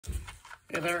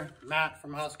Hey there, Matt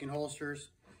from Hosking Holsters.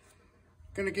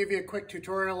 Going to give you a quick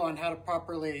tutorial on how to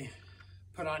properly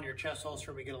put on your chest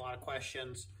holster. We get a lot of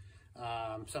questions.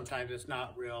 Sometimes it's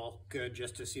not real good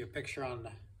just to see a picture on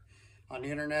the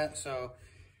internet. So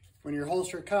when your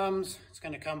holster comes, it's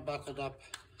going to come buckled up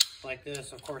like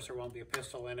this. Of course, there won't be a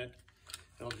pistol in it.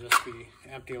 It'll just be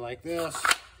empty like this.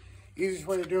 Easiest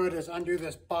way to do it is undo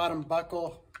this bottom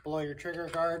buckle below your trigger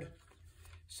guard.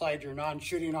 Slide your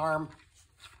non-shooting arm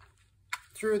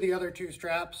through the other two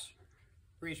straps,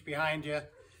 reach behind you,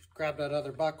 grab that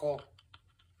other buckle,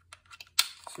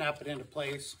 snap it into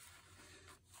place,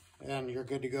 and you're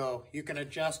good to go. You can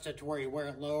adjust it to where you wear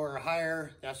it lower or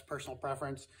higher. That's personal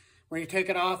preference. When you take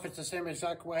it off, it's the same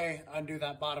exact way. Undo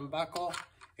that bottom buckle,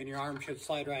 and your arm should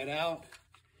slide right out,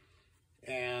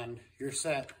 and you're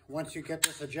set. Once you get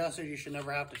this adjusted, you should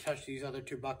never have to touch these other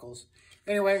two buckles.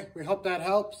 Anyway, we hope that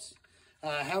helps.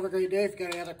 Have a great day. If you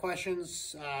got any other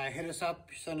questions, hit us up,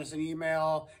 send us an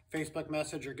email, Facebook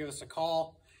message, or give us a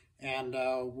call, and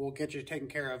we'll get you taken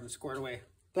care of and squared away.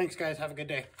 Thanks, guys. Have a good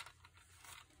day.